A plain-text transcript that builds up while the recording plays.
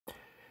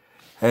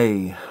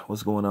Hey,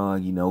 what's going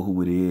on? You know who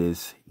it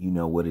is. You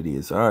know what it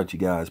is. All right, you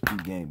guys,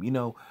 pre-game.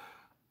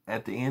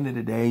 At the end of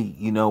the day,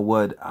 you know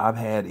what? I've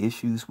had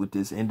issues with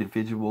this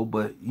individual,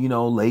 but,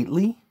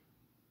 lately,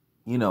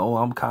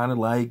 I'm kind of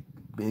like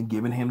been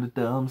giving him the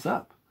thumbs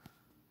up.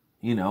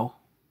 You know,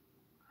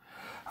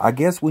 I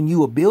guess when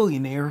you a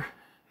billionaire,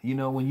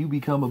 when you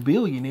become a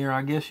billionaire,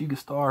 I guess you can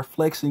start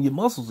flexing your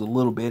muscles a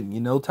little bit.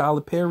 And,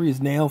 Tyler Perry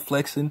is now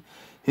flexing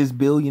his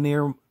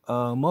billionaire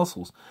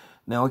muscles.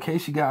 Now, in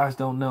case you guys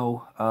don't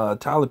know,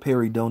 Tyler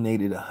Perry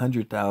donated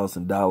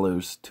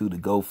 $100,000 to the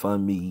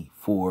GoFundMe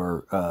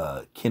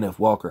for Kenneth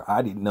Walker.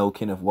 I didn't know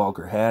Kenneth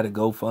Walker had a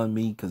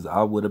GoFundMe because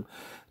I would have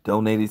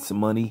donated some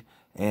money.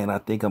 And I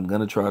think I'm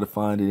going to try to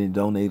find it and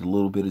donate a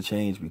little bit of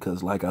change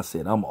because, like I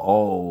said, I'm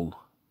all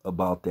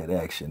about that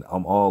action.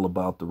 I'm all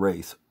about the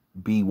race.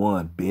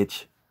 B1,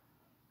 bitch.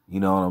 You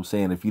know what I'm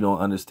saying? If you don't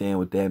understand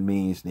what that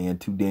means, then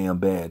too damn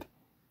bad.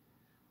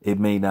 It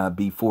may not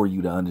be for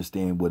you to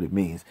understand what it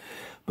means.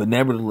 But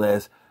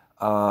nevertheless,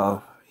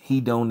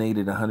 he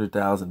donated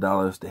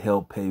 $100,000 to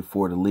help pay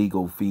for the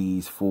legal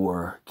fees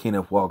for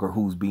Kenneth Walker,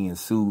 who's being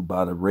sued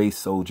by the race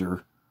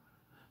soldier,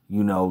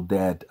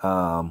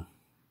 that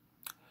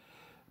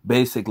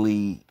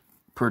basically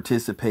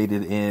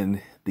participated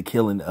in the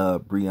killing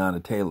of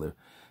Breonna Taylor.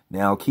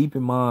 Now, keep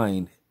in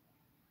mind,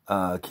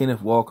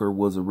 Kenneth Walker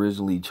was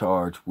originally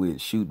charged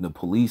with shooting a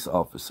police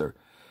officer,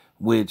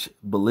 which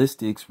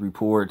ballistics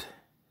report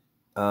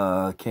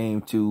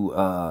came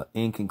to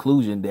in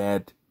conclusion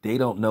that they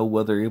don't know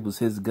whether it was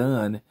his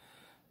gun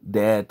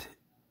that,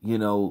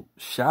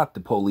 shot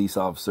the police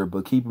officer.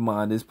 But keep in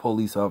mind, this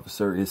police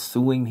officer is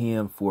suing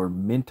him for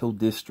mental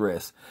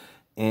distress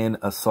and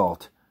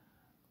assault.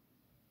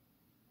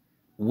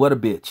 What a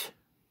bitch.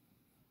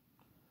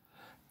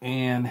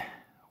 And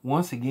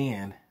once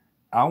again,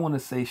 I want to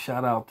say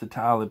shout out to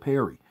Tyler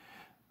Perry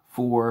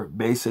for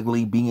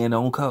basically being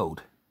on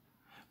code.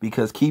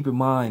 Because keep in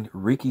mind,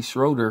 Ricky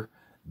Schroeder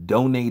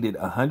donated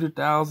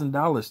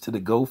 $100,000 to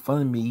the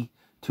GoFundMe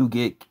to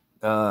get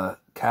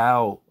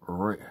Kyle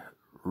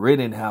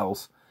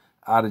Rittenhouse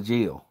out of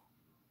jail.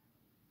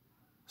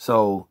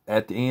 So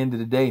at the end of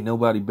the day,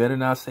 nobody better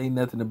not say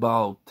nothing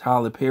about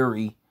Tyler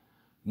Perry,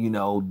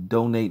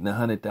 donating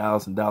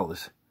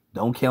 $100,000.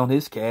 Don't count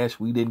his cash.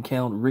 We didn't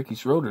count Ricky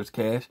Schroeder's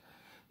cash.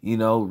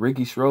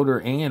 Ricky Schroeder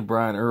and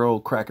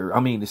Earl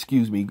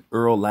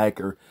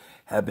Lacker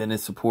have been in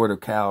support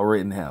of Kyle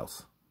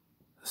Rittenhouse.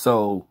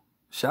 So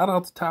shout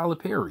out to Tyler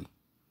Perry.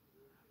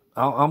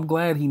 I'm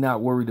glad he's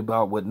not worried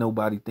about what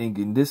nobody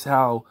thinking. This is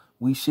how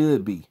we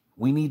should be.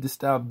 We need to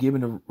stop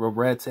giving a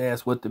rat's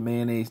ass what the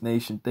mayonnaise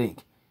nation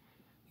think.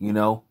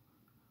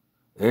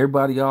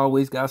 Everybody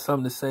always got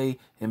something to say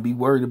and be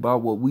worried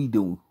about what we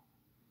do.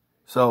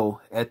 So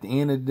at the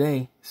end of the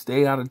day,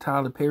 stay out of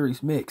Tyler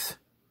Perry's mix,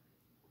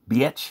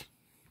 bitch.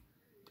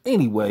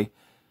 Anyway,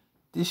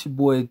 this your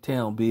boy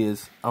Town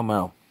Biz. I'm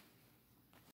out.